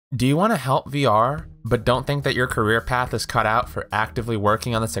Do you want to help VR, but don't think that your career path is cut out for actively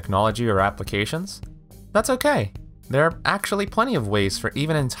working on the technology or applications? That's okay. There are actually plenty of ways for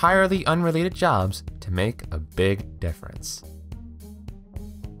even entirely unrelated jobs to make a big difference.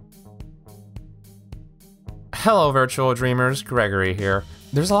 Hello virtual dreamers, Gregory here.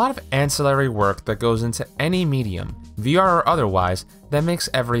 There's a lot of ancillary work that goes into any medium, VR or otherwise, that makes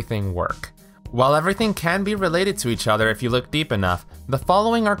everything work. While everything can be related to each other if you look deep enough, the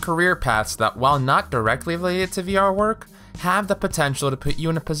following are career paths that, while not directly related to VR work, have the potential to put you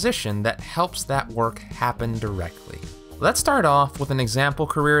in a position that helps that work happen directly. Let's start off with an example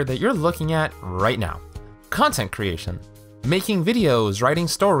career that you're looking at right now. Content creation. Making videos, writing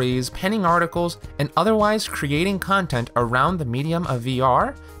stories, penning articles, and otherwise creating content around the medium of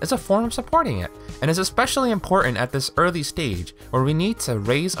VR is a form of supporting it, and is especially important at this early stage where we need to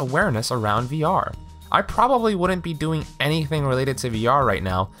raise awareness around VR. I probably wouldn't be doing anything related to VR right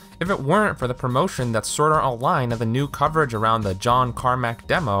now if it weren't for the promotion that's sort of online of the new coverage around the John Carmack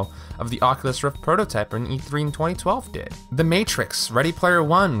demo of the Oculus Rift prototype in E3 in 2012 did. The Matrix, Ready Player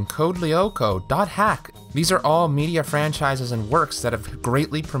One, Code Lyoko, Dot Hack, these are all media franchises and works that have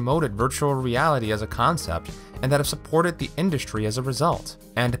greatly promoted virtual reality as a concept and that have supported the industry as a result.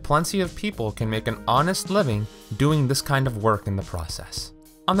 And plenty of people can make an honest living doing this kind of work in the process.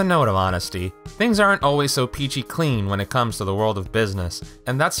 On the note of honesty, things aren't always so peachy clean when it comes to the world of business,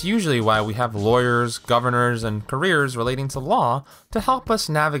 and that's usually why we have lawyers, governors, and careers relating to law to help us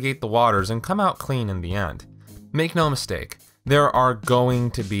navigate the waters and come out clean in the end. Make no mistake, there are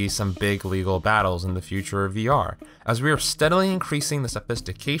going to be some big legal battles in the future of VR, as we are steadily increasing the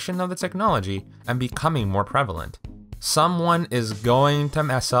sophistication of the technology and becoming more prevalent. Someone is going to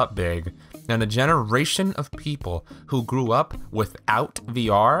mess up big, and a generation of people who grew up without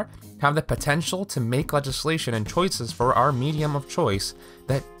VR have the potential to make legislation and choices for our medium of choice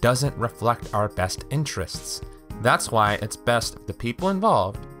that doesn't reflect our best interests. That's why it's best if the people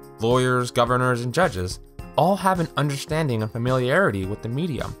involved, lawyers, governors, and judges, all have an understanding and familiarity with the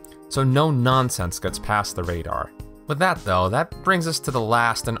medium, so no nonsense gets past the radar. With that though, that brings us to the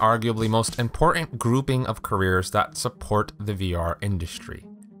last and arguably most important grouping of careers that support the VR industry.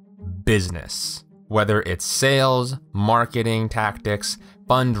 Business. Whether it's sales, marketing tactics,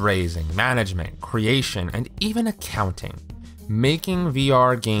 fundraising, management, creation, and even accounting. Making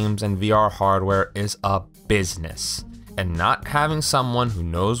VR games and VR hardware is a business, and not having someone who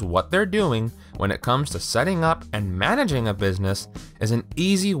knows what they're doing when it comes to setting up and managing a business is an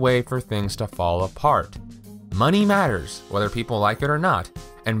easy way for things to fall apart. Money matters, whether people like it or not,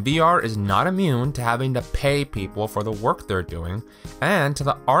 and VR is not immune to having to pay people for the work they're doing, and to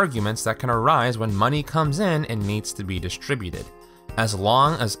the arguments that can arise when money comes in and needs to be distributed. As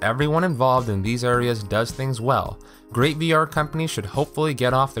long as everyone involved in these areas does things well, great VR companies should hopefully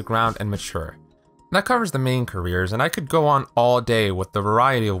get off the ground and mature. That covers the main careers, and I could go on all day with the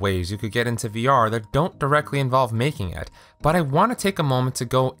variety of ways you could get into VR that don't directly involve making it, but I want to take a moment to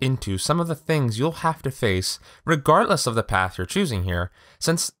go into some of the things you'll have to face regardless of the path you're choosing here,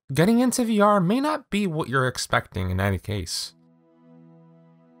 since getting into VR may not be what you're expecting in any case.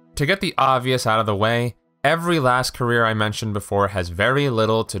 To get the obvious out of the way, every last career I mentioned before has very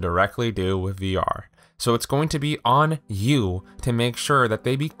little to directly do with VR, so it's going to be on you to make sure that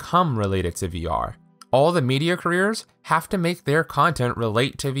they become related to VR. All the media careers have to make their content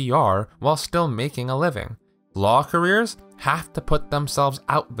relate to VR while still making a living. Law careers have to put themselves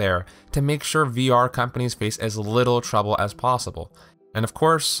out there to make sure VR companies face as little trouble as possible. And of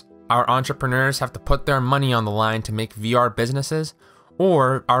course, our entrepreneurs have to put their money on the line to make VR businesses,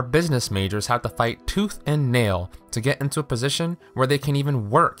 or our business majors have to fight tooth and nail to get into a position where they can even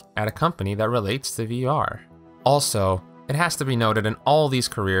work at a company that relates to VR. Also, it has to be noted in all these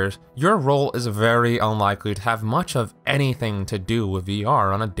careers, your role is very unlikely to have much of anything to do with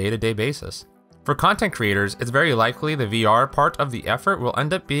VR on a day-to-day basis. For content creators, it's very likely the VR part of the effort will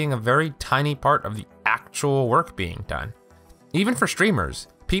end up being a very tiny part of the actual work being done. Even for streamers,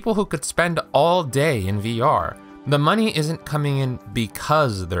 people who could spend all day in VR, the money isn't coming in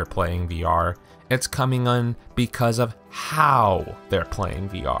because they're playing VR, it's coming in because of how they're playing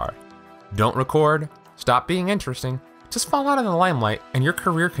VR. Don't record, stop being interesting, just fall out of the limelight and your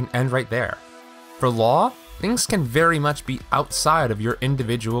career can end right there. For law, things can very much be outside of your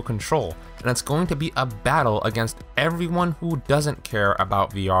individual control, and it's going to be a battle against everyone who doesn't care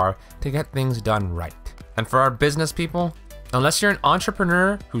about VR to get things done right. And for our business people, unless you're an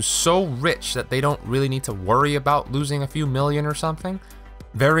entrepreneur who's so rich that they don't really need to worry about losing a few million or something,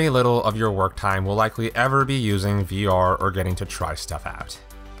 very little of your work time will likely ever be using VR or getting to try stuff out.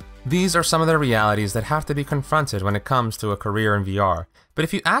 These are some of the realities that have to be confronted when it comes to a career in VR, but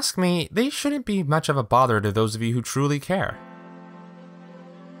if you ask me, they shouldn't be much of a bother to those of you who truly care.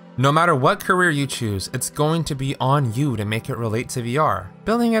 No matter what career you choose, it's going to be on you to make it relate to VR,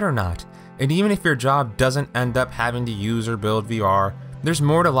 building it or not. And even if your job doesn't end up having to use or build VR, there's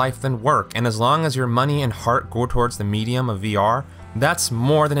more to life than work, and as long as your money and heart go towards the medium of VR, that's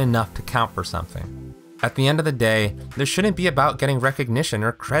more than enough to count for something. At the end of the day, this shouldn't be about getting recognition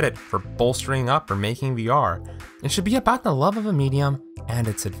or credit for bolstering up or making VR. It should be about the love of a medium and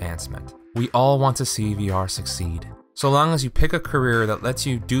its advancement. We all want to see VR succeed. So long as you pick a career that lets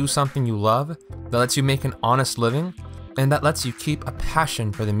you do something you love, that lets you make an honest living, and that lets you keep a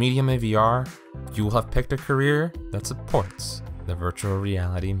passion for the medium of VR, you will have picked a career that supports the virtual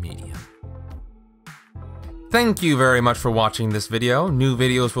reality medium. Thank you very much for watching this video. New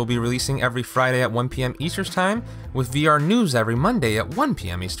videos will be releasing every Friday at 1 PM Eastern Time, with VR news every Monday at 1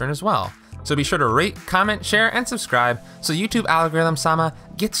 PM Eastern as well. So be sure to rate, comment, share, and subscribe so YouTube algorithm sama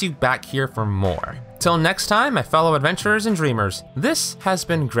gets you back here for more. Till next time, my fellow adventurers and dreamers, this has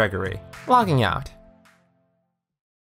been Gregory, logging out.